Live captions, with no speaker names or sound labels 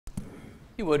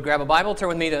you would grab a Bible, turn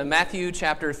with me to Matthew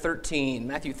chapter 13.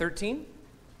 Matthew 13,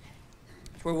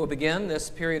 that's where we'll begin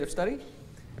this period of study.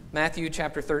 Matthew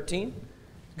chapter 13.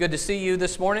 Good to see you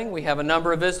this morning. We have a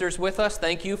number of visitors with us.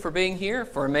 Thank you for being here,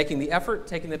 for making the effort,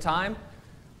 taking the time.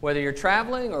 Whether you're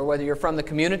traveling or whether you're from the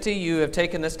community, you have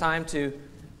taken this time to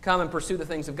come and pursue the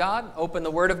things of God, open the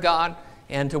Word of God,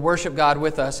 and to worship God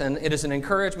with us. And it is an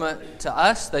encouragement to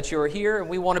us that you're here, and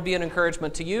we want to be an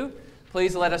encouragement to you.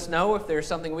 Please let us know if there's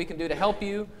something we can do to help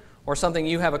you or something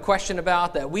you have a question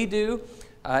about that we do.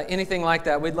 Anything like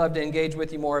that, we'd love to engage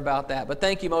with you more about that. But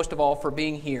thank you most of all for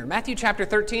being here. Matthew chapter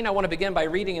 13, I want to begin by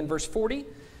reading in verse 40.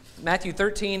 Matthew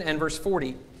 13 and verse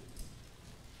 40.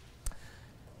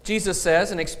 Jesus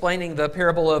says, in explaining the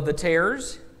parable of the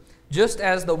tares, "Just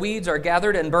as the weeds are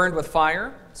gathered and burned with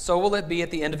fire, so will it be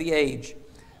at the end of the age.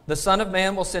 The Son of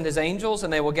Man will send his angels,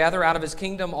 and they will gather out of his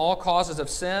kingdom all causes of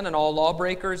sin and all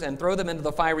lawbreakers, and throw them into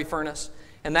the fiery furnace.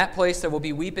 In that place there will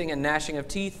be weeping and gnashing of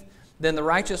teeth. Then the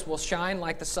righteous will shine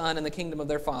like the sun in the kingdom of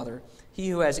their Father. He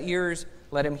who has ears,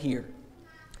 let him hear."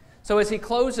 So as he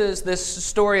closes this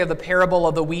story of the parable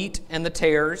of the wheat and the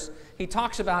tares, he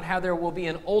talks about how there will be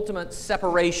an ultimate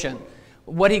separation,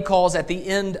 what he calls at the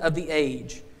end of the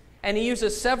age. And he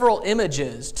uses several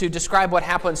images to describe what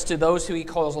happens to those who he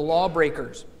calls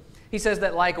lawbreakers. He says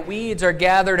that like weeds are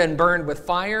gathered and burned with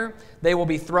fire, they will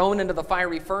be thrown into the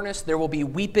fiery furnace. There will be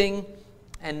weeping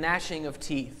and gnashing of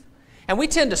teeth. And we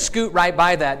tend to scoot right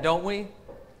by that, don't we?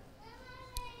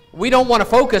 We don't want to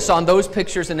focus on those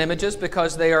pictures and images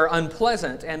because they are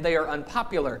unpleasant and they are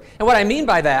unpopular. And what I mean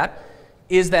by that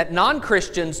is that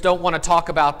non-Christians don't want to talk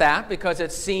about that because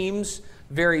it seems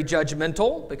very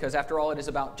judgmental, because after all it is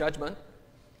about judgment.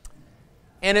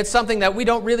 And it's something that we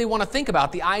don't really want to think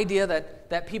about, the idea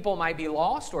that people might be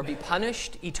lost or be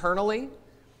punished eternally.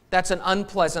 That's an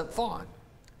unpleasant thought.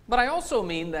 But I also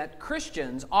mean that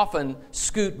Christians often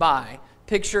scoot by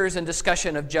pictures and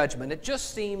discussion of judgment. It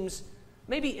just seems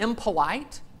maybe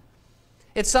impolite.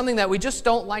 It's something that we just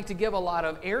don't like to give a lot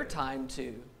of airtime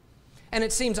to. And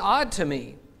it seems odd to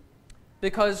me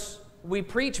because we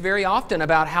preach very often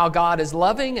about how God is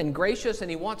loving and gracious and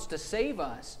He wants to save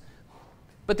us.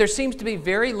 But there seems to be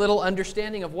very little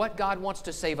understanding of what God wants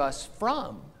to save us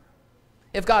from.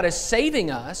 If God is saving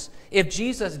us, if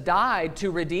Jesus died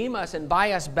to redeem us and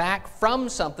buy us back from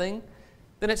something,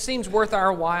 then it seems worth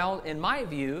our while, in my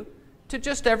view, to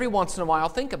just every once in a while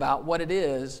think about what it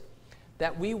is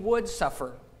that we would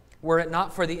suffer were it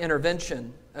not for the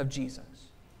intervention of Jesus.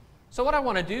 So what I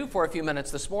want to do for a few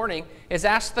minutes this morning is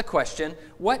ask the question,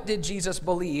 what did Jesus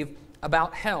believe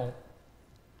about hell?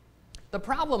 The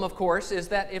problem, of course, is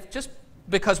that if just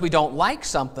because we don't like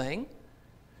something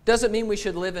doesn't mean we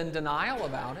should live in denial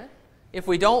about it. If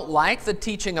we don't like the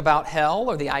teaching about hell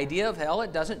or the idea of hell,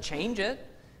 it doesn't change it.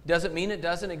 It doesn't mean it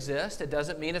doesn't exist. It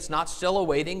doesn't mean it's not still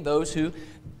awaiting those who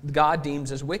God deems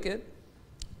as wicked.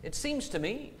 It seems to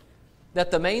me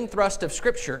that the main thrust of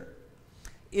Scripture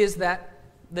is that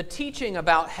the teaching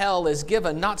about hell is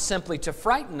given not simply to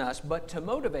frighten us, but to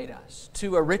motivate us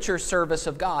to a richer service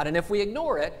of God. And if we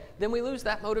ignore it, then we lose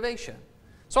that motivation.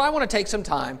 So I want to take some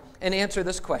time and answer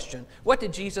this question. What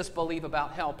did Jesus believe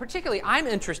about hell? Particularly, I'm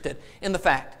interested in the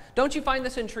fact, don't you find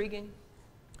this intriguing?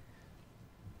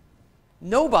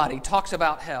 Nobody talks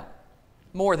about hell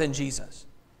more than Jesus.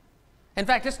 In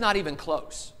fact, it's not even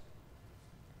close.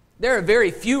 There are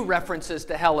very few references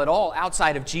to hell at all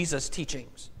outside of Jesus'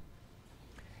 teachings.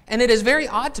 And it is very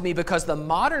odd to me because the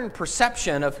modern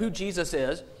perception of who Jesus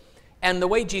is and the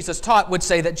way Jesus taught would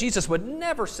say that Jesus would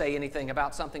never say anything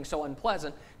about something so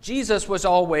unpleasant. Jesus was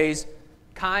always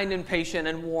kind and patient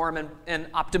and warm and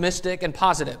optimistic and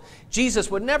positive. Jesus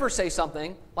would never say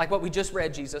something like what we just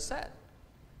read Jesus said.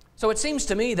 So it seems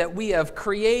to me that we have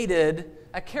created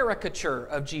a caricature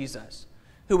of Jesus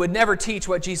who would never teach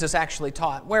what Jesus actually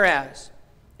taught. Whereas,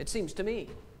 it seems to me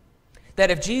that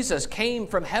if Jesus came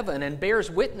from heaven and bears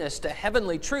witness to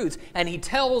heavenly truths and He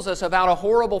tells us about a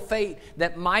horrible fate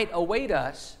that might await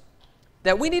us,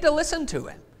 that we need to listen to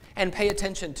Him and pay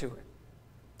attention to it.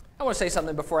 I want to say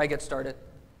something before I get started.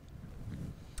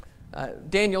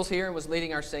 Daniel's here and was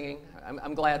leading our singing.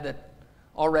 I'm glad that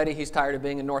already he's tired of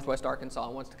being in Northwest Arkansas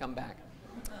and wants to come back.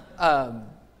 I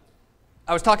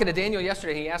was talking to Daniel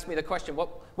yesterday. He asked me the question,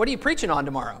 what are you preaching on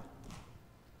tomorrow?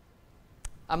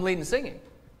 I'm leading singing.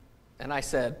 And I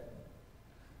said,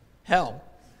 hell,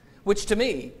 which to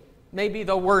me may be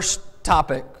the worst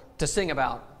topic to sing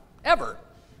about ever.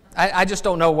 I just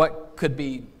don't know what could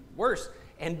be worse.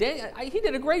 And he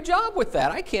did a great job with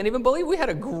that. I can't even believe we had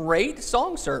a great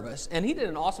song service, and he did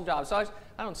an awesome job. So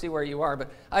I don't see where you are,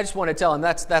 but I just want to tell him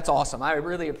that's awesome. I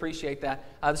really appreciate that.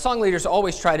 The song leaders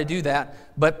always try to do that,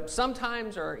 but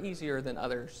sometimes are easier than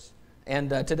others. And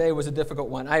today was a difficult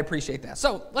one. I appreciate that.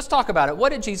 So let's talk about it.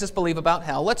 What did Jesus believe about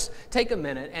hell? Let's take a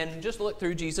minute and just look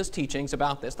through Jesus' teachings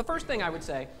about this. The first thing I would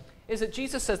say is that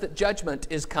Jesus says that judgment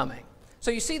is coming. So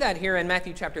you see that here in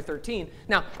Matthew chapter 13.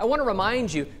 Now, I want to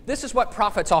remind you, this is what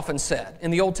prophets often said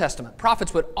in the Old Testament.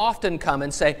 Prophets would often come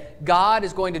and say, God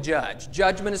is going to judge.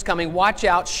 Judgment is coming. Watch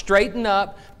out. Straighten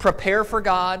up. Prepare for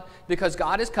God, because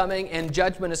God is coming and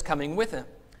judgment is coming with him.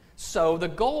 So the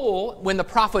goal, when the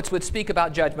prophets would speak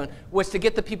about judgment, was to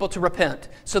get the people to repent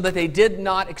so that they did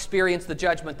not experience the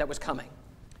judgment that was coming.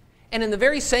 And in the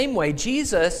very same way,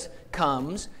 Jesus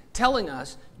comes telling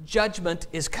us judgment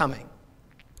is coming.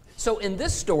 So in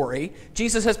this story,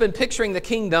 Jesus has been picturing the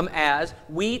kingdom as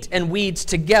wheat and weeds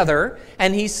together,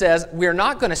 and he says, we're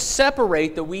not going to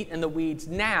separate the wheat and the weeds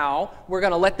now. We're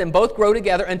going to let them both grow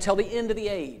together until the end of the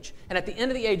age. And at the end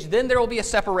of the age, then there will be a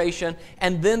separation,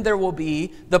 and then there will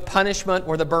be the punishment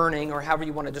or the burning, or however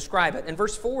you want to describe it. In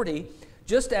verse 40,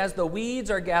 just as the weeds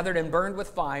are gathered and burned with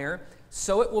fire,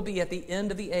 so it will be at the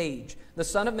end of the age. The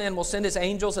Son of Man will send his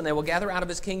angels, and they will gather out of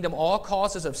his kingdom all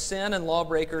causes of sin and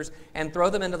lawbreakers and throw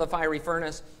them into the fiery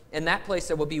furnace. In that place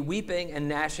there will be weeping and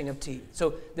gnashing of teeth.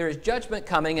 So there is judgment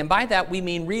coming, and by that we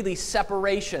mean really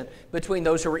separation between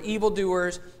those who are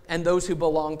evildoers and those who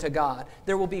belong to God.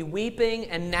 There will be weeping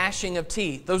and gnashing of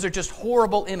teeth. Those are just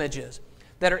horrible images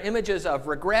that are images of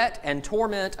regret and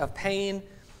torment, of pain.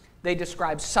 They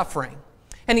describe suffering.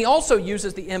 And he also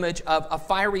uses the image of a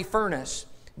fiery furnace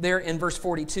there in verse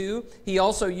 42. He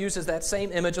also uses that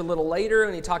same image a little later,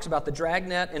 and he talks about the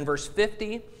dragnet in verse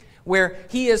 50, where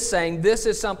he is saying this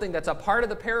is something that's a part of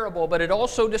the parable, but it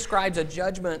also describes a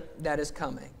judgment that is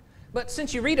coming. But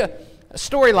since you read a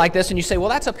story like this and you say, well,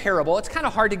 that's a parable, it's kind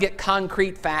of hard to get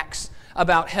concrete facts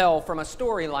about hell from a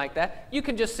story like that. You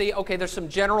can just see, okay, there's some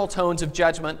general tones of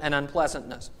judgment and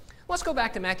unpleasantness. Let's go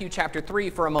back to Matthew chapter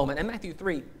 3 for a moment. In Matthew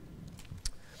 3,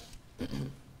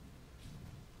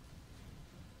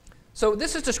 so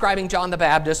this is describing John the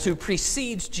Baptist, who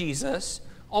precedes Jesus,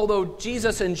 although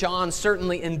Jesus and John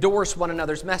certainly endorse one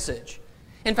another's message.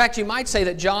 In fact, you might say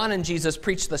that John and Jesus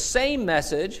preached the same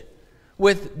message,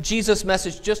 with Jesus'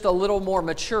 message just a little more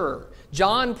mature.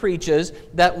 John preaches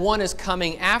that one is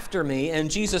coming after me,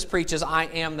 and Jesus preaches, I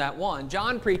am that one.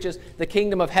 John preaches the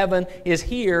kingdom of heaven is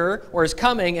here, or is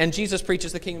coming, and Jesus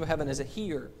preaches the kingdom of heaven is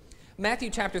here.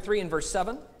 Matthew chapter 3 and verse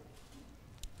 7.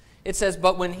 It says,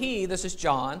 but when he, this is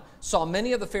John, saw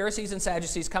many of the Pharisees and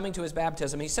Sadducees coming to his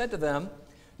baptism, he said to them,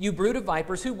 you brood of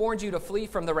vipers, who warned you to flee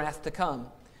from the wrath to come?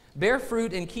 Bear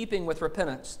fruit in keeping with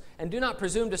repentance, and do not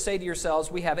presume to say to yourselves,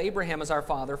 we have Abraham as our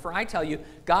father, for I tell you,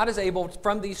 God is able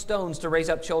from these stones to raise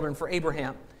up children for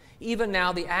Abraham. Even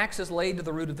now the axe is laid to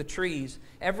the root of the trees.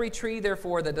 Every tree,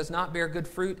 therefore, that does not bear good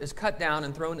fruit is cut down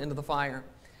and thrown into the fire.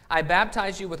 I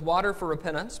baptize you with water for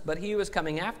repentance, but he who is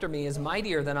coming after me is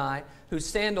mightier than I, whose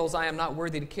sandals I am not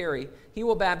worthy to carry. He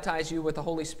will baptize you with the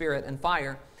Holy Spirit and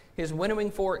fire. His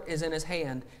winnowing fork is in his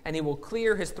hand, and he will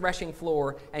clear his threshing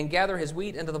floor and gather his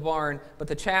wheat into the barn, but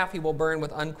the chaff he will burn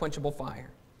with unquenchable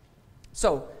fire.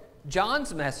 So,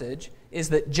 John's message is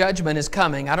that judgment is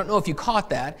coming. I don't know if you caught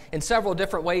that. In several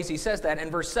different ways he says that. In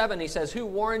verse 7 he says, who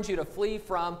warns you to flee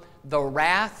from the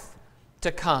wrath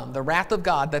to come, the wrath of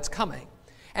God that's coming.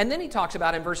 And then he talks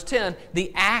about in verse 10,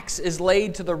 the axe is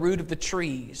laid to the root of the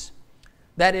trees.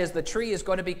 That is, the tree is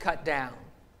going to be cut down.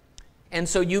 And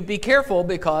so you be careful,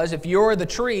 because if you're the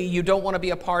tree, you don't want to be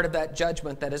a part of that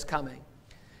judgment that is coming.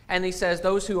 And he says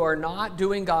those who are not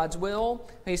doing God's will,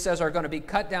 he says, are going to be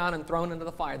cut down and thrown into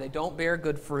the fire. They don't bear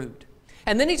good fruit.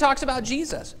 And then he talks about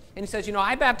Jesus. And he says,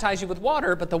 I baptize you with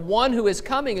water, but the one who is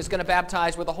coming is going to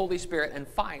baptize with the Holy Spirit and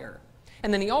fire.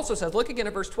 And then he also says, look again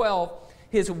at verse 12,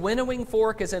 his winnowing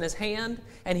fork is in his hand,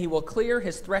 and he will clear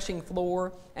his threshing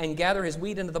floor and gather his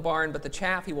wheat into the barn, but the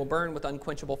chaff he will burn with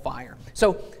unquenchable fire.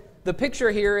 So the picture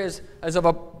here is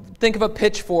think of a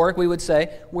pitchfork, we would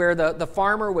say, where the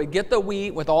farmer would get the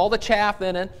wheat with all the chaff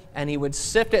in it, and he would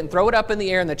sift it and throw it up in the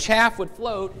air, and the chaff would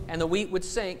float, and the wheat would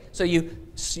sink. So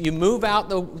you move out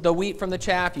the wheat from the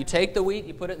chaff, you take the wheat,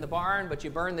 you put it in the barn, but you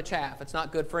burn the chaff. It's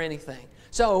not good for anything.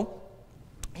 So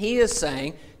he is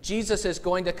saying Jesus is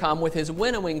going to come with his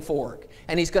winnowing fork,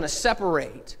 and he's going to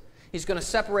separate. He's going to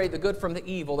separate the good from the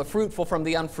evil, the fruitful from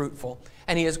the unfruitful.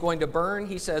 And he is going to burn,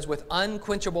 he says, with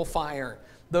unquenchable fire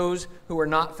those who are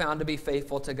not found to be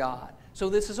faithful to God. So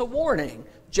this is a warning.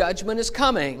 Judgment is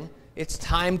coming. It's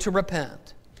time to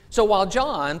repent. So while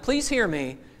John, please hear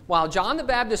me, While John the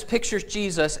Baptist pictures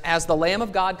Jesus as the Lamb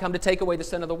of God come to take away the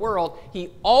sin of the world, he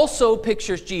also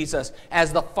pictures Jesus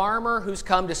as the farmer who's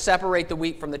come to separate the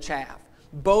wheat from the chaff.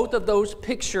 Both of those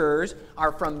pictures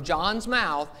are from John's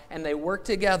mouth, and they work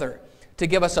together to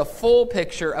give us a full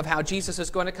picture of how Jesus is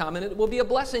going to come. And it will be a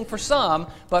blessing for some,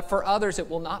 but for others it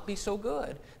will not be so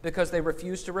good because they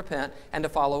refuse to repent and to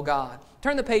follow God.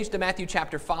 Turn the page to Matthew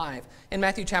chapter 5. In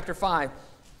Matthew chapter 5,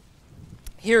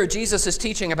 here Jesus is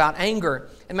teaching about anger.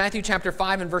 In Matthew chapter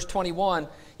 5 and verse 21,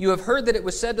 you have heard that it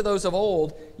was said to those of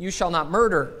old, you shall not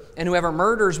murder, and whoever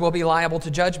murders will be liable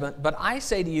to judgment. But I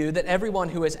say to you that everyone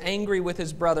who is angry with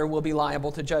his brother will be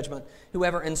liable to judgment.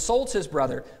 Whoever insults his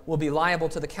brother will be liable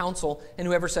to the council, and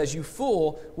whoever says, you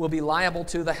fool, will be liable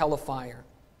to the hell of fire.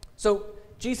 So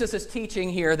Jesus is teaching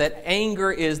here that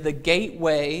anger is the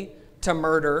gateway to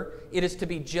murder. It is to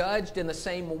be judged in the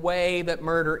same way that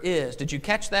murder is. Did you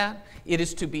catch that? It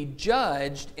is to be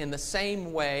judged in the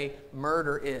same way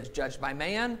murder is. Judged by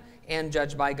man and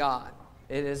judged by God.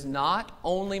 It is not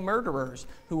only murderers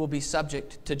who will be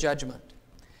subject to judgment.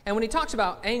 And when he talks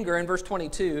about anger in verse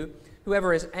 22,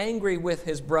 whoever is angry with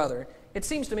his brother, it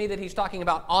seems to me that he's talking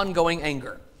about ongoing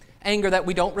anger. Anger that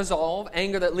we don't resolve,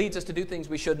 anger that leads us to do things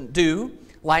we shouldn't do,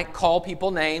 like call people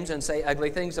names and say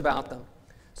ugly things about them.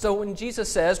 So when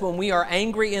Jesus says, when we are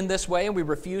angry in this way and we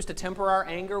refuse to temper our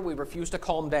anger, we refuse to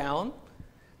calm down,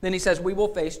 then he says we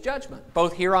will face judgment,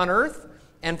 both here on earth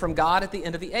and from God at the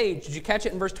end of the age. Did you catch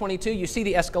it in verse 22? You see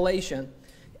the escalation.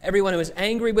 Everyone who is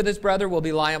angry with his brother will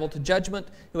be liable to judgment.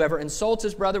 Whoever insults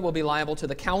his brother will be liable to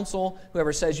the council.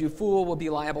 Whoever says you fool will be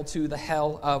liable to the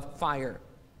hell of fire.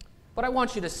 What I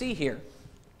want you to see here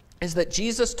is that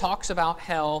Jesus talks about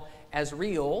hell as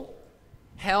real,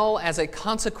 hell as a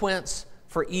consequence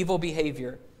for evil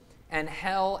behavior, and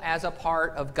hell as a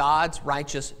part of God's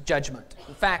righteous judgment.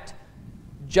 In fact,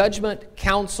 judgment,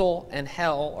 counsel, and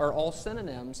hell are all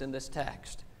synonyms in this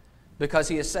text because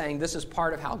he is saying this is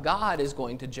part of how God is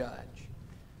going to judge.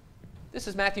 This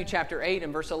is Matthew chapter 8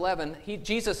 and verse 11.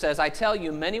 Jesus says, I tell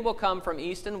you, many will come from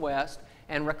east and west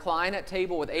and recline at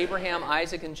table with Abraham,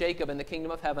 Isaac, and Jacob in the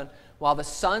kingdom of heaven, while the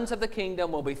sons of the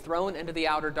kingdom will be thrown into the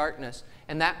outer darkness.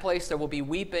 In that place there will be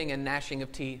weeping and gnashing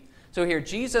of teeth. So here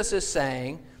Jesus is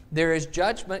saying there is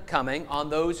judgment coming on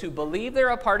those who believe they're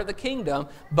a part of the kingdom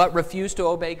but refuse to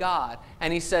obey God.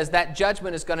 And he says that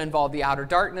judgment is going to involve the outer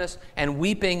darkness and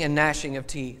weeping and gnashing of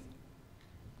teeth.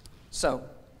 So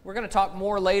we're going to talk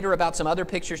more later about some other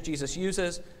pictures Jesus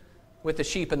uses with the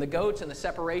sheep and the goats and the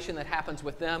separation that happens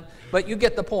with them. But you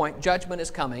get the point. Judgment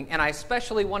is coming. And I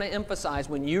especially want to emphasize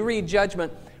when you read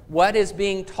judgment, what is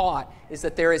being taught is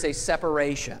that there is a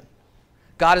separation.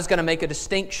 God is going to make a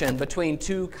distinction between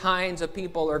two kinds of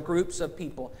people or groups of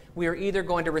people. We are either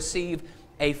going to receive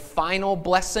a final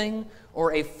blessing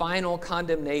or a final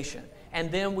condemnation.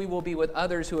 And then we will be with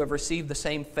others who have received the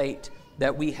same fate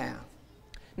that we have.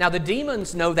 Now the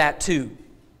demons know that too.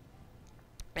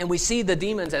 And we see the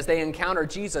demons as they encounter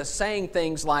Jesus saying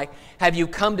things like, have you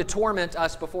come to torment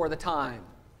us before the time?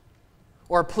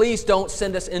 Or please don't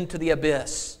send us into the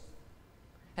abyss.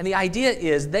 And the idea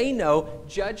is they know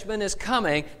judgment is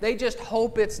coming. They just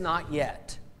hope it's not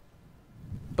yet.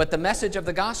 But the message of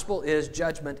the gospel is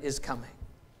judgment is coming.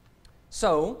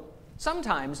 So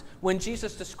sometimes when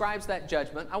Jesus describes that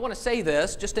judgment, I want to say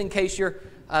this just in case you're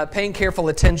paying careful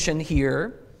attention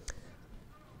here.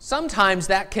 Sometimes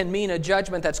that can mean a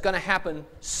judgment that's going to happen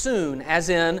soon, as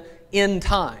in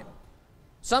time.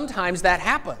 Sometimes that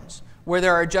happens where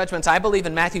there are judgments. I believe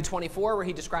in Matthew 24 where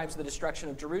he describes the destruction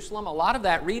of Jerusalem. A lot of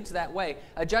that reads that way.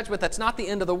 A judgment that's not the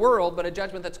end of the world, but a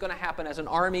judgment that's going to happen as an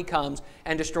army comes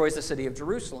and destroys the city of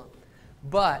Jerusalem.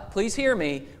 But please hear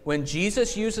me, when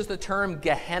Jesus uses the term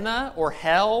Gehenna or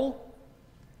hell,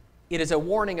 it is a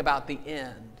warning about the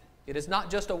end. It is not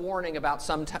just a warning about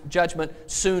some judgment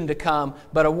soon to come,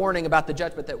 but a warning about the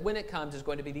judgment that when it comes is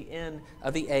going to be the end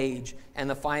of the age and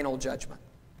the final judgment.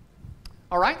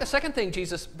 All right, the second thing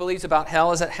Jesus believes about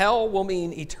hell is that hell will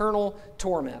mean eternal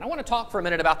torment. I want to talk for a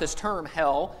minute about this term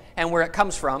hell and where it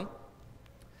comes from.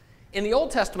 In the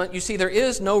Old Testament, you see there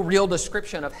is no real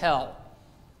description of hell.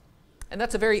 And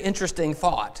that's a very interesting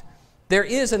thought. There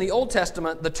is in the Old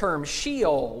Testament the term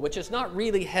Sheol, which is not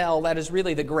really hell, that is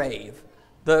really the grave,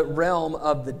 the realm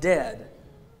of the dead.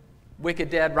 Wicked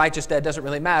dead, righteous dead, doesn't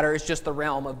really matter, it's just the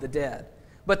realm of the dead.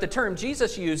 But the term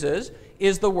Jesus uses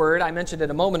is the word, I mentioned it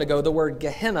a moment ago, the word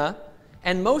Gehenna.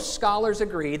 And most scholars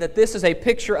agree that this is a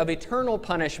picture of eternal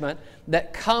punishment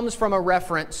that comes from a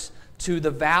reference to the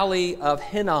valley of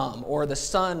Hinnom, or the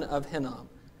son of Hinnom.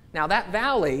 Now that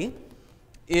valley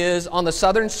is on the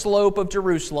southern slope of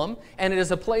Jerusalem, and it is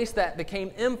a place that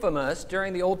became infamous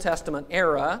during the Old Testament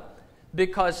era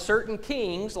because certain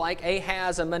kings like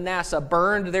Ahaz and Manasseh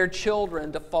burned their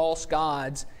children to false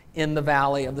gods in the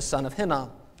valley of the son of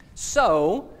Hinnom.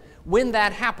 So, when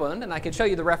that happened, and I can show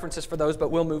you the references for those, but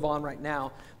we'll move on right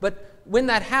now. But when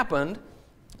that happened,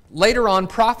 later on,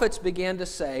 prophets began to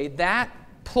say that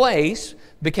place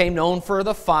became known for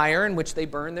the fire in which they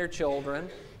burned their children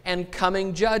and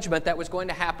coming judgment that was going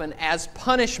to happen as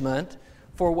punishment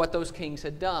for what those kings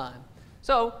had done.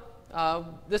 So,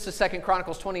 this is 2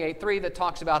 Chronicles 28:3 that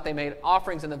talks about they made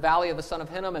offerings in the valley of the son of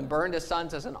Hinnom and burned his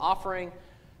sons as an offering.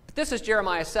 But this is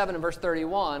Jeremiah 7 and verse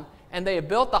 31. And they have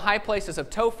built the high places of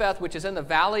Topheth, which is in the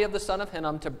valley of the son of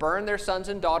Hinnom, to burn their sons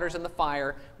and daughters in the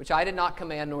fire, which I did not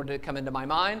command, nor did it come into my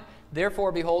mind.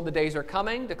 Therefore, behold, the days are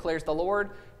coming, declares the Lord,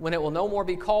 when it will no more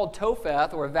be called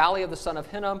Topheth, or a valley of the son of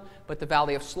Hinnom, but the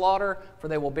valley of slaughter. For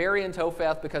they will bury in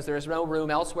Topheth, because there is no room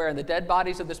elsewhere. And the dead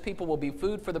bodies of this people will be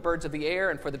food for the birds of the air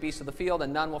and for the beasts of the field,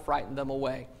 and none will frighten them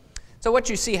away. So what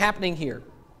you see happening here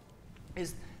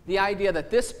is the idea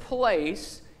that this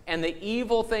place and the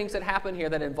evil things that happen here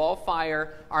that involve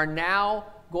fire are now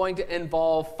going to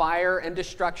involve fire and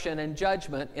destruction and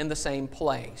judgment in the same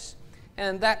place.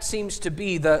 And that seems to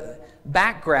be the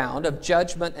background of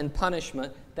judgment and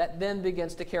punishment that then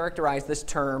begins to characterize this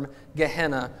term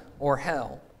Gehenna or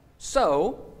hell.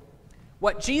 So,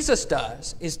 what Jesus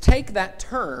does is take that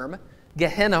term,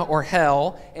 Gehenna or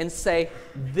hell, and say,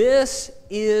 this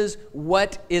is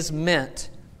what is meant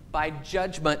by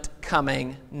judgment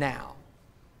coming now.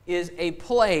 Is a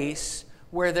place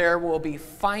where there will be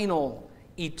final,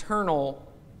 eternal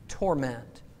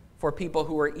torment for people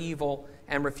who are evil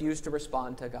and refuse to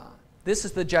respond to God. This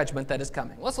is the judgment that is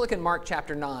coming. Let's look at Mark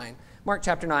chapter 9. Mark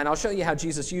chapter 9, I'll show you how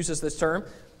Jesus uses this term.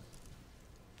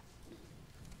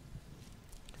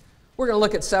 We're going to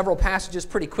look at several passages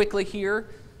pretty quickly here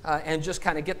and just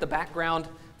kind of get the background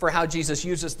for how Jesus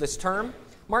uses this term.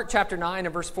 Mark chapter 9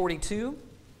 and verse 42.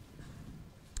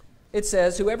 It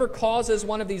says, whoever causes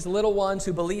one of these little ones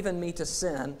who believe in me to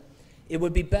sin, it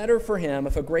would be better for him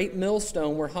if a great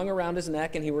millstone were hung around his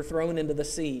neck and he were thrown into the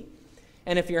sea.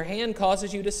 And if your hand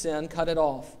causes you to sin, cut it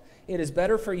off. It is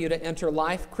better for you to enter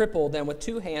life crippled than with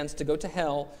 2 hands to go to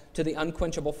hell, to the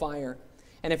unquenchable fire.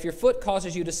 And if your foot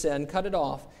causes you to sin, cut it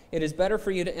off. It is better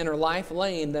for you to enter life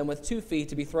lame than with 2 feet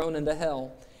to be thrown into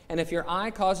hell. And if your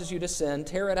eye causes you to sin,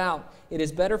 tear it out. It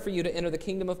is better for you to enter the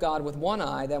kingdom of God with 1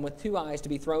 eye than with 2 eyes to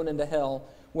be thrown into hell,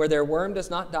 where their worm does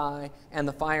not die and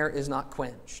the fire is not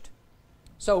quenched.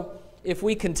 So, if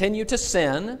we continue to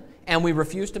sin and we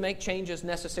refuse to make changes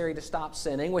necessary to stop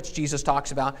sinning, which Jesus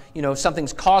talks about,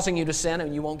 something's causing you to sin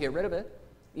and you won't get rid of it,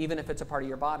 even if it's a part of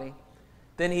your body,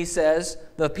 then he says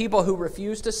the people who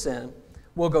refuse to sin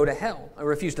will go to hell, or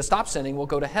refuse to stop sinning will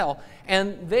go to hell.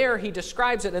 And there he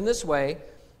describes it in this way,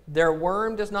 their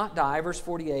worm does not die, verse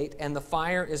 48, and the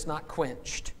fire is not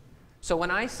quenched. So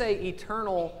when I say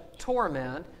eternal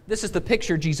torment, this is the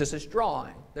picture Jesus is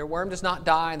drawing. Their worm does not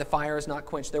die and the fire is not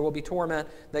quenched. There will be torment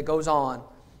that goes on.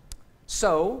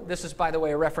 So, this is, by the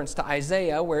way, a reference to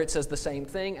Isaiah, where it says the same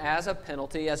thing as a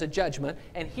penalty, as a judgment.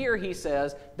 And here he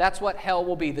says that's what hell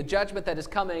will be. The judgment that is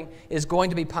coming is going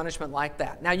to be punishment like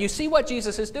that. Now, you see what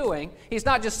Jesus is doing. He's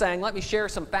not just saying, let me share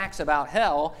some facts about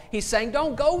hell. He's saying,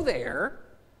 don't go there.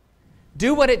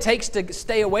 Do what it takes to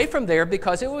stay away from there,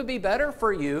 because it would be better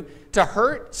for you to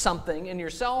hurt something in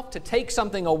yourself, to take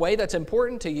something away that's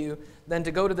important to you, than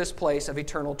to go to this place of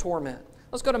eternal torment.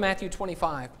 Let's go to Matthew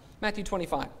 25. Matthew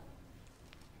 25.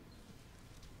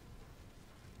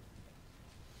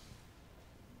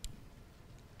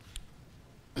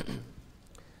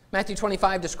 Matthew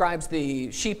 25 describes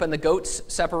the sheep and the goats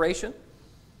separation.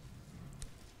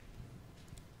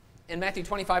 In Matthew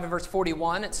 25 and verse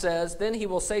 41, it says, then he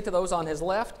will say to those on his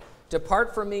left,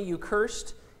 depart from me, you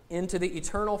cursed, into the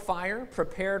eternal fire,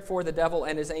 prepared for the devil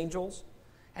and his angels.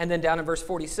 And then down in verse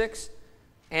 46,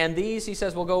 and these, he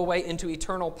says, will go away into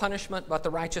eternal punishment, but the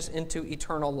righteous into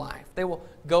eternal life. They will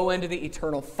go into the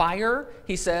eternal fire,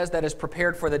 he says, that is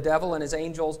prepared for the devil and his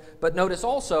angels. But notice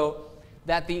also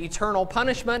that the eternal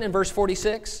punishment in verse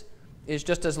 46 is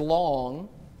just as long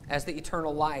as the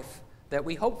eternal life that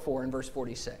we hope for in verse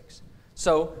 46.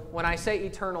 So when I say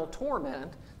eternal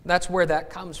torment, that's where that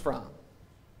comes from.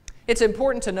 It's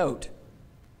important to note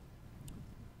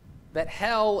that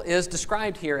hell is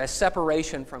described here as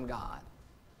separation from God.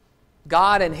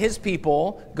 God and his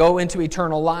people go into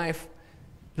eternal life.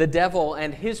 The devil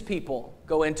and his people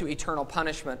go into eternal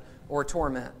punishment or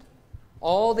torment.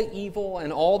 All the evil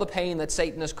and all the pain that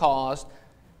Satan has caused,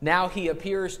 now he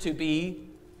appears to be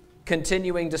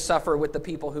continuing to suffer with the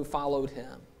people who followed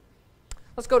him.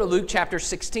 Let's go to Luke chapter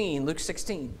 16. Luke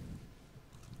 16.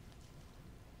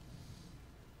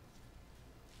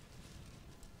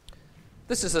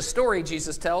 This is a story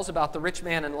Jesus tells about the rich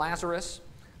man and Lazarus.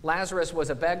 Lazarus was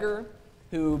a beggar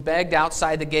who begged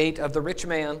outside the gate of the rich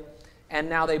man, and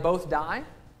now they both die,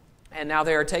 and now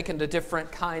they are taken to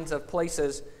different kinds of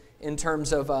places in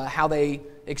terms of how they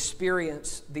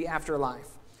experience the afterlife.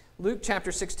 Luke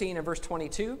chapter 16 and verse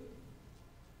 22,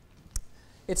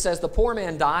 it says, "The poor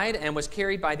man died and was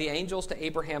carried by the angels to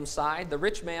Abraham's side. The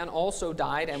rich man also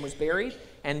died and was buried,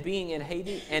 and in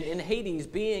Hades,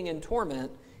 being in torment,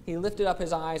 he lifted up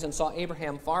his eyes and saw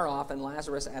Abraham far off and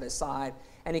Lazarus at his side.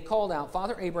 And he called out,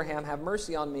 'Father Abraham, have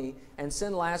mercy on me, and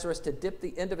send Lazarus to dip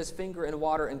the end of his finger in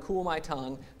water and cool my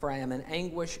tongue, for I am in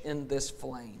anguish in this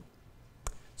flame.'"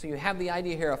 So you have the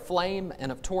idea here of flame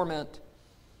and of torment.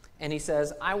 And he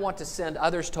says, I want to send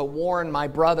others to warn my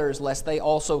brothers lest they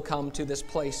also come to this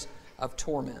place of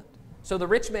torment. So the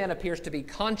rich man appears to be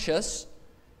conscious.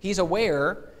 He's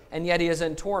aware, and yet he is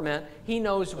in torment. He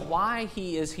knows why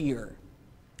he is here,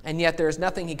 and yet there's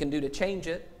nothing he can do to change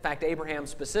it. In fact, Abraham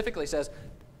specifically says,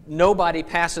 nobody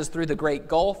passes through the great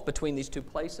gulf between these two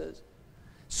places.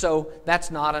 So that's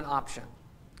not an option.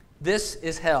 This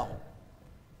is hell.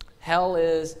 Hell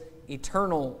is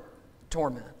eternal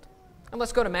torment. And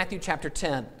let's go to Matthew chapter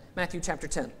 10. Matthew chapter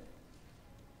 10.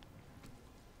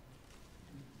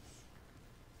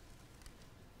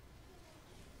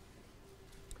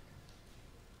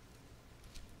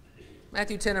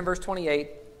 Matthew 10 and verse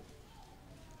 28.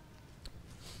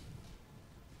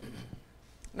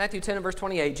 Matthew 10 and verse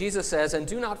 28, Jesus says, "And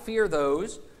do not fear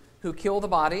those who kill the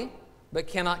body, but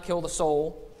cannot kill the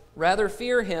soul. Rather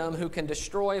fear him who can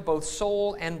destroy both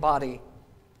soul and body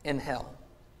in hell."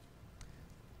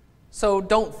 So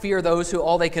don't fear those who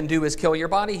all they can do is kill your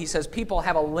body. He says people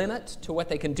have a limit to what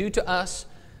they can do to us,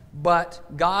 but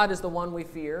God is the one we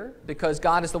fear, because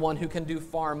God is the one who can do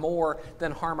far more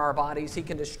than harm our bodies. He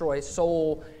can destroy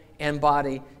soul and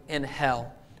body in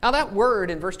hell. Now that word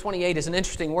in verse 28 is an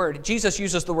interesting word. Jesus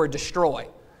uses the word destroy,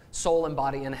 soul and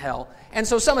body in hell. And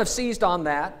so some have seized on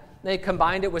that. They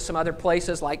combined it with some other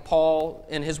places like Paul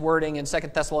in his wording in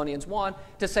 2 Thessalonians 1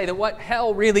 to say that what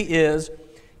hell really is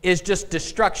just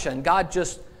destruction. God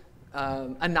just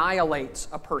annihilates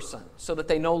a person so that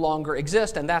they no longer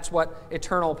exist, and that's what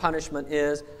eternal punishment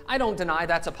is. I don't deny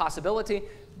that's a possibility,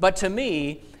 but to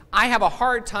me, I have a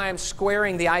hard time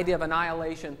squaring the idea of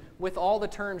annihilation with all the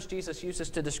terms Jesus uses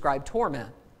to describe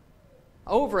torment.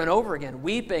 Over and over again,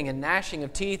 weeping and gnashing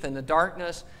of teeth in the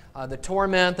darkness, the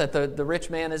torment that the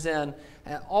rich man is in.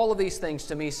 All of these things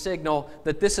to me signal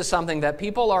that this is something that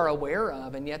people are aware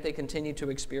of, and yet they continue to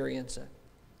experience it.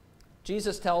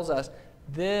 Jesus tells us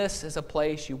this is a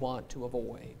place you want to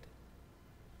avoid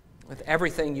with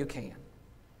everything you can.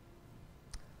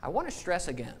 I want to stress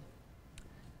again,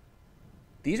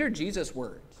 these are Jesus'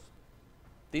 words.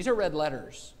 These are red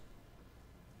letters.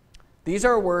 These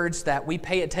are words that we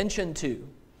pay attention to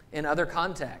in other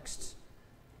contexts.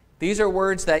 These are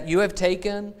words that you have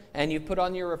taken and you've put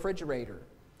on your refrigerator.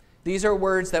 These are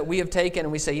words that we have taken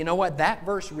and we say, you know what, that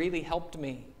verse really helped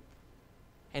me.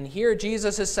 And here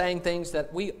Jesus is saying things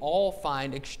that we all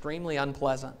find extremely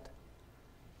unpleasant.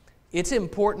 It's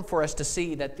important for us to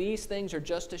see that these things are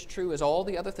just as true as all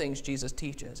the other things Jesus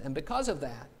teaches. And because of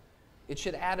that, it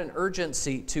should add an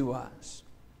urgency to us.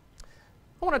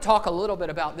 I want to talk a little bit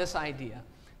about this idea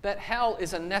that hell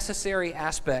is a necessary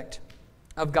aspect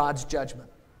of God's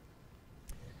judgment.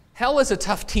 Hell is a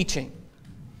tough teaching.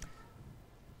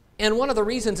 And one of the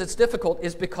reasons it's difficult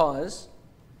is because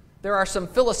there are some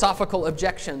philosophical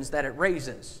objections that it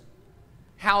raises.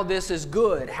 How this is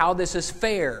good, how this is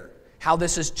fair, how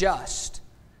this is just.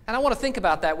 And I want to think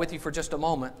about that with you for just a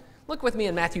moment. Look with me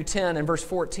in Matthew 10 and verse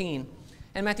 14.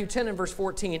 In Matthew 10 and verse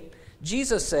 14,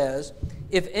 Jesus says,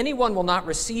 "If anyone will not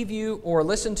receive you or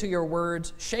listen to your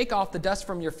words, shake off the dust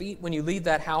from your feet when you leave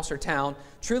that house or town.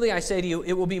 Truly I say to you,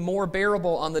 it will be more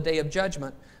bearable on the day of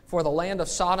judgment for the land of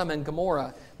Sodom and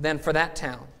Gomorrah than for that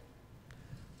town."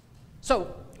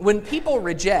 So, when people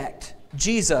reject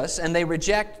Jesus and they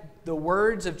reject the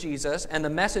words of Jesus and the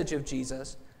message of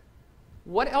Jesus,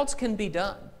 what else can be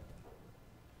done?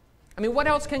 I mean, what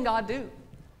else can God do?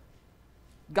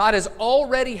 God has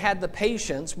already had the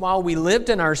patience while we lived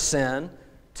in our sin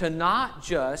to not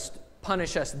just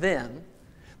punish us then,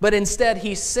 but instead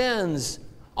He sends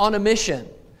on a mission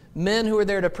men who are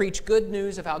there to preach good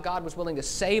news of how God was willing to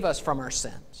save us from our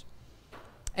sins.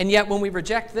 And yet when we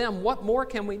reject them, what more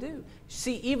can we do?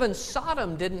 See, even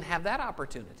Sodom didn't have that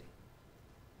opportunity.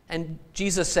 And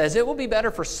Jesus says it will be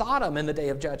better for Sodom in the day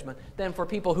of judgment than for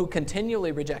people who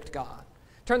continually reject God.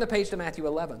 Turn the page to Matthew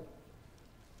 11.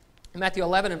 In Matthew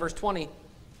 11 and verse 20,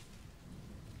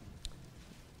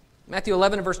 Matthew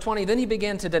 11 and verse 20, then he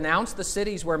began to denounce the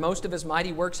cities where most of his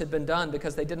mighty works had been done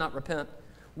because they did not repent.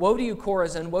 Woe to you,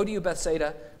 Chorazin! Woe to you,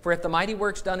 Bethsaida! For if the mighty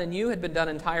works done in you had been done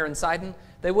in Tyre and Sidon,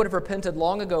 they would have repented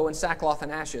long ago in sackcloth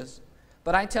and ashes.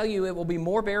 But I tell you, it will be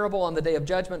more bearable on the day of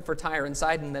judgment for Tyre and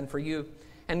Sidon than for you.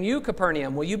 And you,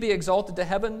 Capernaum, will you be exalted to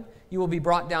heaven? You will be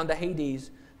brought down to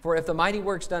Hades. For if the mighty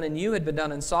works done in you had been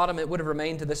done in Sodom, it would have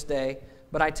remained to this day.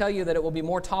 But I tell you that it will be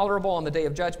more tolerable on the day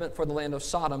of judgment for the land of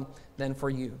Sodom than for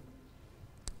you.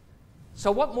 So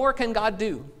what more can God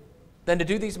do than to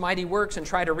do these mighty works and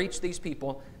try to reach these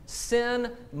people?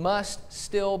 Sin must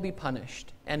still be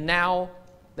punished. And now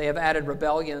they have added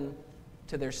rebellion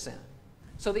to their sin.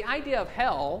 So the idea of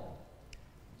hell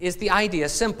is the idea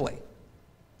simply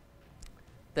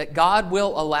that God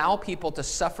will allow people to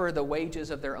suffer the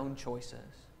wages of their own choices,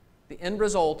 the end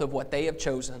result of what they have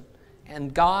chosen.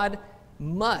 And God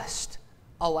must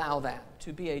allow that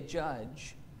to be a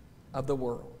judge of the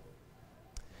world.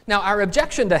 Now, our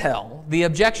objection to hell, the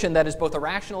objection that is both a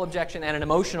rational objection and an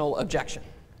emotional objection,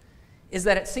 is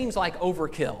that it seems like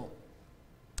overkill.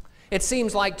 It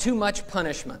seems like too much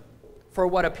punishment for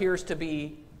what appears to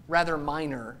be rather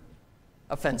minor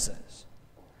offenses.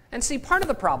 And see, part of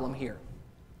the problem here,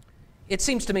 it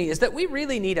seems to me, is that we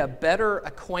really need a better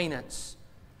acquaintance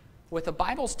with the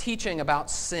Bible's teaching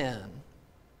about sin.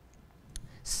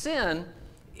 Sin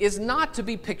is not to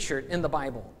be pictured in the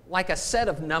Bible like a set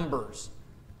of numbers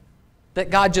that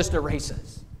God just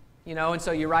erases. You know, and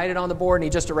so you write it on the board and he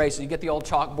just erases. You get the old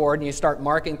chalkboard and you start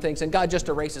marking things and God just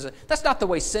erases it. That's not the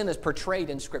way sin is portrayed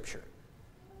in Scripture.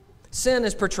 Sin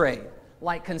is portrayed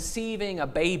like conceiving a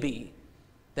baby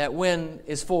that when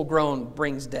is full grown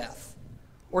brings death.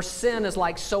 Or sin is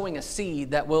like sowing a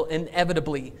seed that will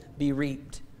inevitably be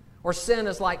reaped. Or sin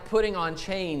is like putting on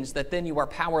chains that then you are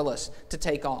powerless to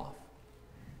take off.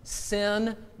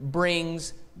 Sin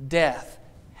brings death.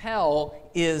 Hell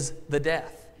is the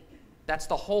death. That's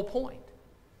the whole point.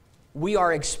 We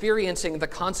are experiencing the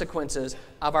consequences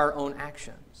of our own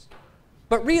actions.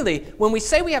 But really, when we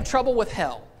say we have trouble with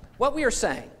hell, what we are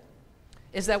saying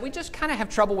is that we just kind of have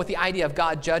trouble with the idea of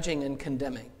God judging and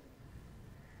condemning.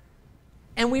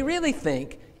 And we really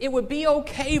think it would be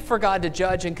okay for God to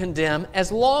judge and condemn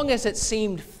as long as it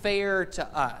seemed fair to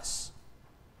us.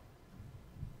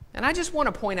 And I just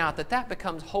want to point out that that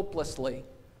becomes hopelessly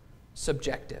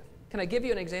subjective. Can I give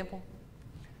you an example?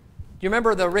 Do you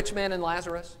remember the rich man and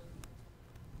Lazarus?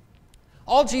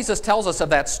 All Jesus tells us of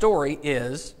that story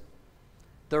is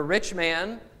the rich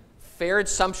man fared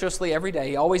sumptuously every day.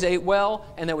 He always ate well,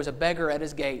 and there was a beggar at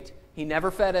his gate. He never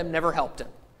fed him, never helped him.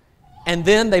 And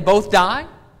then they both die,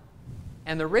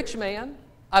 and the rich man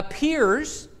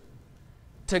appears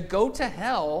to go to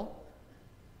hell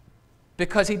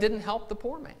because he didn't help the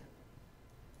poor man.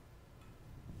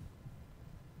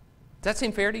 Does that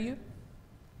seem fair to you?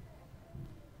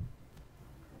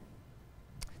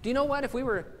 Do you know what? If we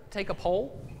were to take a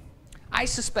poll, I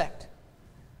suspect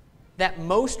that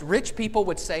most rich people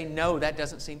would say, no, that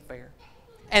doesn't seem fair.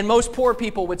 And most poor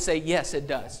people would say, yes, it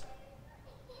does.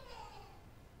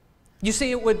 You see,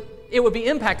 it would be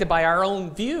impacted by our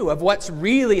own view of what's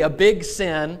really a big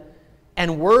sin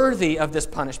and worthy of this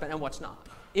punishment and what's not.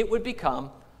 It would become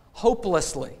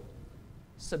hopelessly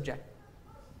subjective.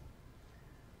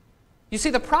 You see,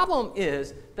 the problem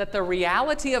is that the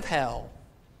reality of hell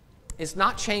is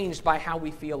not changed by how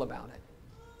we feel about it.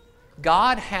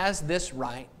 God has this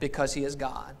right because He is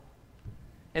God.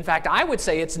 In fact, I would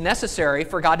say it's necessary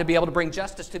for God to be able to bring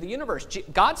justice to the universe.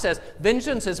 God says,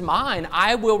 vengeance is mine,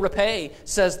 I will repay,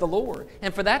 says the Lord.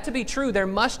 And for that to be true, there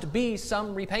must be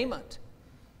some repayment.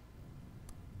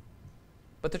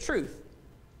 But the truth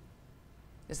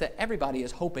is that everybody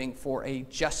is hoping for a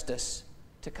justice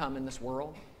to come in this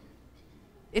world.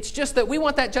 It's just that we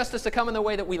want that justice to come in the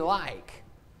way that we like.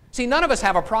 See, none of us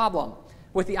have a problem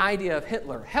with the idea of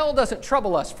Hitler. Hell doesn't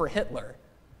trouble us for Hitler.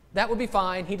 That would be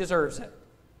fine. He deserves it.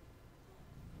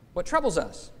 What troubles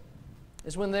us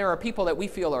is when there are people that we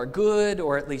feel are good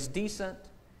or at least decent,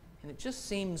 and it just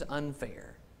seems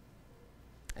unfair.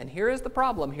 And here is the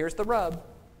problem. Here's the rub.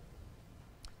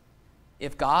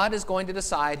 If God is going to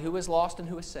decide who is lost and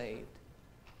who is saved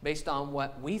based on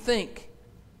what we think,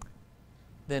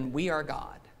 then we are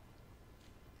God.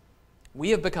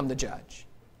 We have become the judge.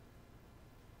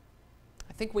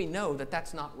 I think we know that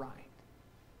that's not right.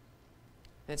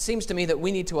 And it seems to me that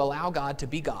we need to allow God to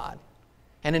be God.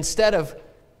 And instead of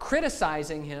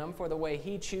criticizing Him for the way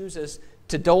He chooses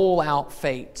to dole out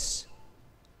fates,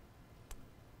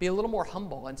 be a little more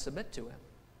humble and submit to Him.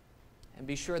 And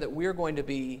be sure that we're going to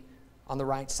be on the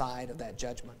right side of that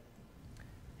judgment.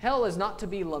 Hell is not to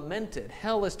be lamented.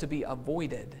 Hell is to be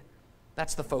avoided.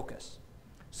 That's the focus.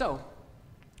 So,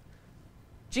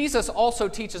 Jesus also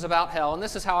teaches about hell, and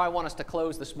this is how I want us to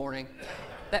close this morning,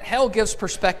 that hell gives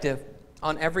perspective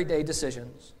on everyday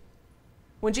decisions.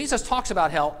 When Jesus talks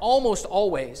about hell, almost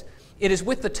always, it is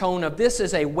with the tone of this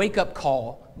is a wake-up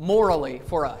call morally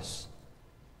for us.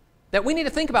 That we need to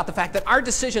think about the fact that our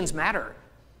decisions matter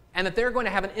and that they're going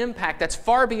to have an impact that's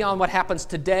far beyond what happens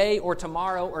today or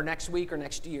tomorrow or next week or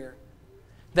next year.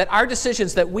 That our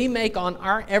decisions that we make on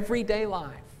our everyday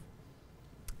life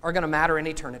are going to matter in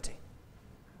eternity.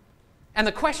 And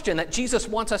the question that Jesus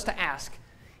wants us to ask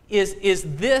is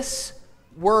this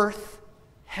worth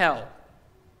hell?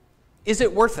 Is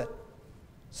it worth it?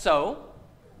 So,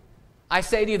 I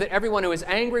say to you that everyone who is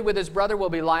angry with his brother will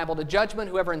be liable to judgment.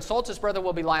 Whoever insults his brother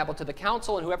will be liable to the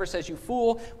council. And whoever says you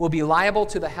fool will be liable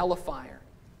to the hell of fire.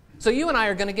 So you and I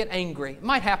are going to get angry. It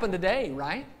might happen today,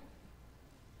 right?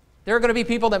 There are going to be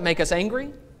people that make us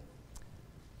angry.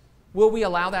 Will we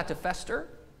allow that to fester?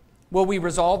 Will we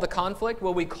resolve the conflict?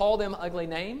 Will we call them ugly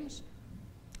names?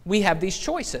 We have these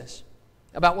choices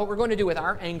about what we're going to do with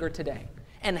our anger today.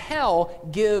 And hell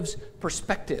gives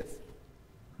perspective.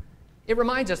 It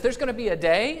reminds us there's going to be a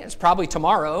day, it's probably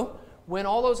tomorrow, when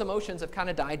all those emotions have kind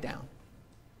of died down.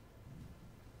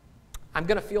 I'm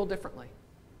going to feel differently.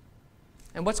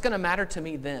 And what's going to matter to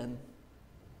me then?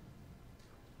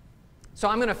 So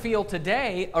I'm going to feel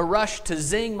today a rush to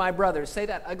zing my brother, say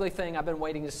that ugly thing I've been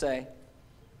waiting to say.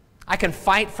 I can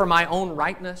fight for my own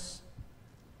rightness.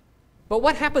 But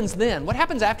what happens then? What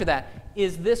happens after that?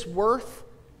 Is this worth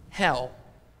hell?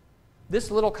 This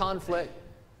little conflict,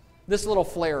 this little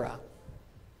flare-up.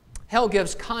 Hell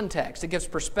gives context. It gives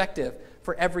perspective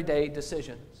for everyday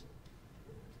decisions.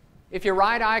 If your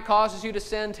right eye causes you to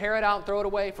sin, tear it out and throw it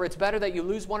away, for it's better that you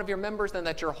lose one of your members than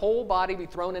that your whole body be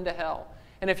thrown into hell.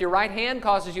 And if your right hand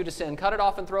causes you to sin, cut it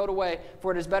off and throw it away,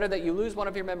 for it is better that you lose one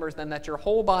of your members than that your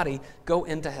whole body go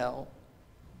into hell.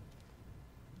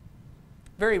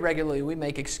 Very regularly, we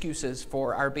make excuses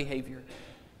for our behavior.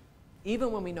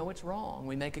 Even when we know it's wrong,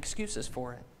 we make excuses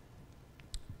for it.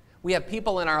 We have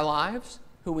people in our lives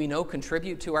who we know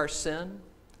contribute to our sin,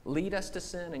 lead us to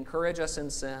sin, encourage us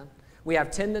in sin. We have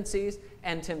tendencies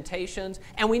and temptations,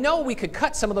 and we know we could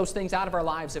cut some of those things out of our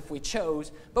lives if we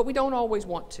chose, but we don't always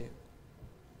want to.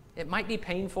 It might be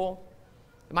painful.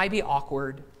 It might be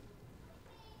awkward.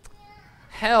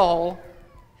 Hell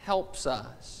helps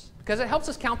us because it helps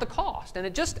us count the cost, and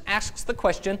it just asks the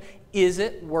question, is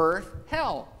it worth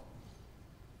hell?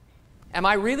 Am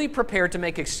I really prepared to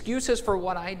make excuses for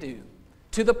what I do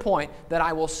to the point that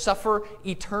I will suffer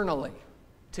eternally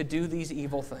to do these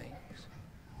evil things?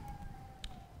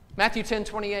 Matthew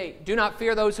 10:28, do not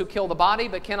fear those who kill the body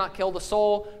but cannot kill the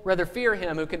soul. Rather fear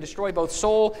him who can destroy both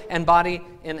soul and body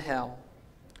in hell.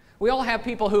 We all have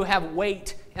people who have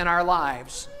weight in our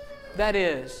lives. That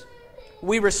is,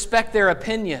 we respect their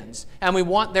opinions and we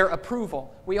want their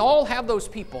approval. We all have those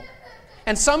people.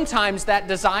 And sometimes that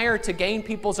desire to gain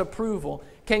people's approval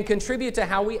can contribute to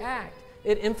how we act.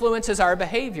 It influences our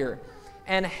behavior.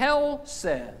 And hell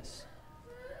says,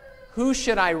 who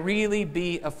should I really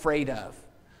be afraid of?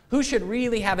 Who should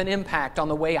really have an impact on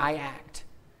the way I act?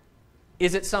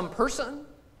 Is it some person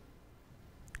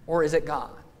or is it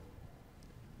God?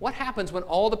 What happens when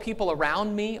all the people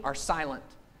around me are silent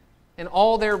and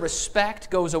all their respect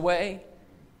goes away?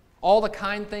 All the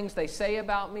kind things they say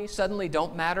about me suddenly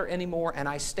don't matter anymore, and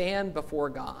I stand before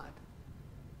God.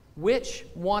 Which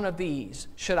one of these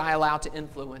should I allow to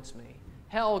influence me?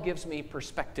 Hell gives me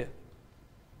perspective.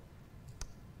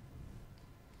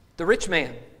 The rich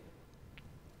man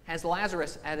has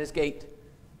Lazarus at his gate.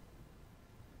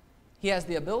 He has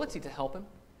the ability to help him.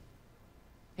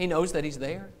 He knows that he's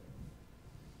there.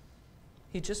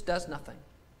 He just does nothing.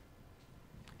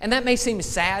 And that may seem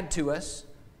sad to us,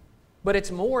 but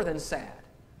it's more than sad.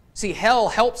 See, hell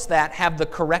helps that have the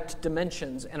correct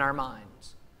dimensions in our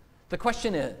minds. The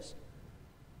question is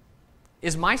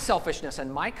my selfishness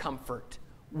and my comfort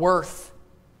worth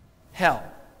hell?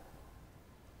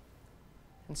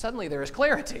 And suddenly there is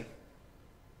clarity.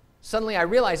 Suddenly I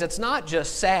realize it's not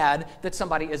just sad that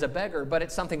somebody is a beggar, but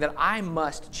it's something that I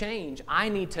must change. I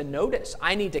need to notice.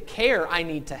 I need to care. I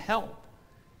need to help.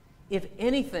 If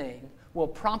anything will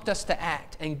prompt us to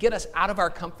act and get us out of our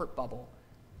comfort bubble,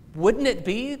 wouldn't it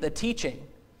be the teaching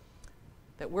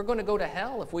that we're going to go to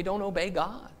hell if we don't obey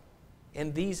God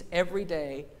in these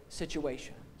everyday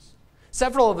situations?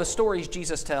 Several of the stories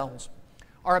Jesus tells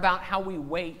are about how we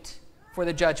wait for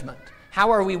the judgment.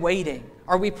 How are we waiting?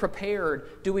 Are we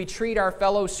prepared? Do we treat our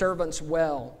fellow servants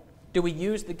well? Do we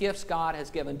use the gifts God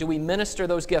has given? Do we minister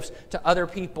those gifts to other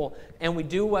people? And we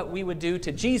do what we would do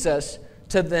to Jesus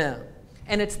to them.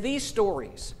 And it's these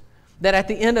stories that at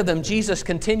the end of them, Jesus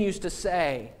continues to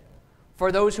say,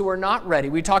 for those who are not ready,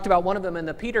 we talked about one of them in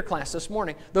the Peter class this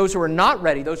morning, those who are not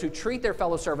ready, those who treat their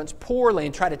fellow servants poorly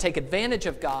and try to take advantage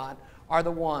of God are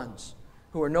the ones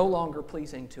who are no longer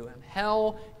pleasing to Him.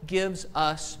 Hell gives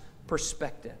us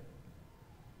perspective.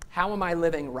 How am I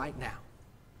living right now?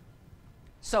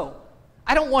 So,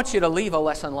 I don't want you to leave a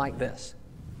lesson like this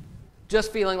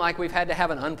just feeling like we've had to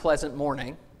have an unpleasant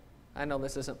morning. I know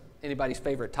this isn't anybody's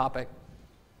favorite topic.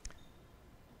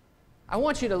 I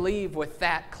want you to leave with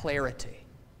that clarity,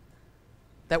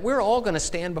 that we're all going to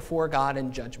stand before God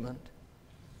in judgment,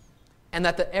 and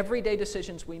that the everyday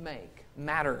decisions we make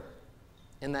matter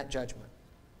in that judgment.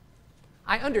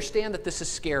 I understand that this is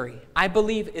scary. I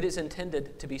believe it is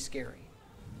intended to be scary,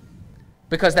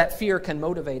 because that fear can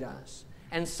motivate us.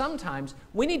 And sometimes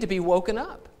we need to be woken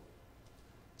up.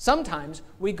 Sometimes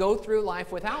we go through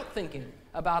life without thinking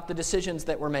about the decisions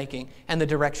that we're making and the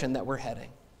direction that we're heading.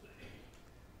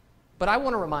 But I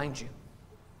want to remind you,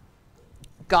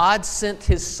 God sent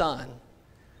His Son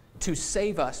to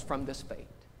save us from this fate.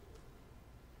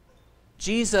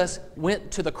 Jesus went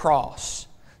to the cross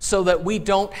so that we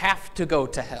don't have to go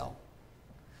to hell,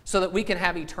 so that we can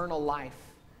have eternal life,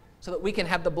 so that we can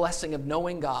have the blessing of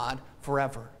knowing God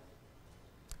forever.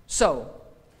 So,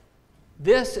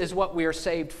 this is what we are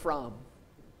saved from.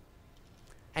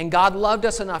 And God loved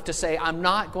us enough to say, I'm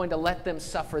not going to let them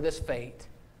suffer this fate.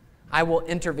 I will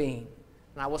intervene,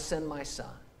 and I will send my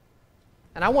Son.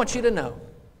 And I want you to know,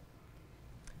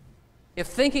 if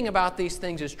thinking about these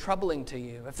things is troubling to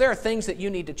you, if there are things that you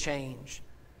need to change,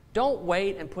 don't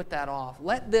wait and put that off.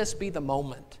 Let this be the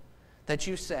moment that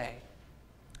you say,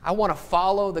 I want to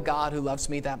follow the God who loves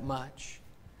me that much.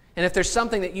 And if there's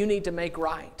something that you need to make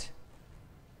right,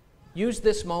 use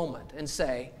this moment and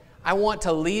say, I want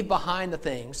to leave behind the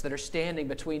things that are standing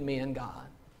between me and God.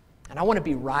 And I want to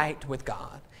be right with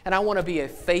God. And I want to be a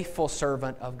faithful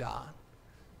servant of God.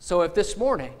 So if this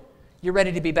morning you're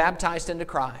ready to be baptized into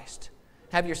Christ,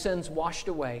 have your sins washed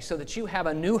away so that you have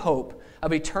a new hope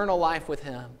of eternal life with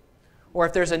Him, or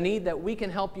if there's a need that we can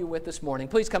help you with this morning,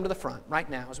 please come to the front right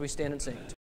now as we stand and sing.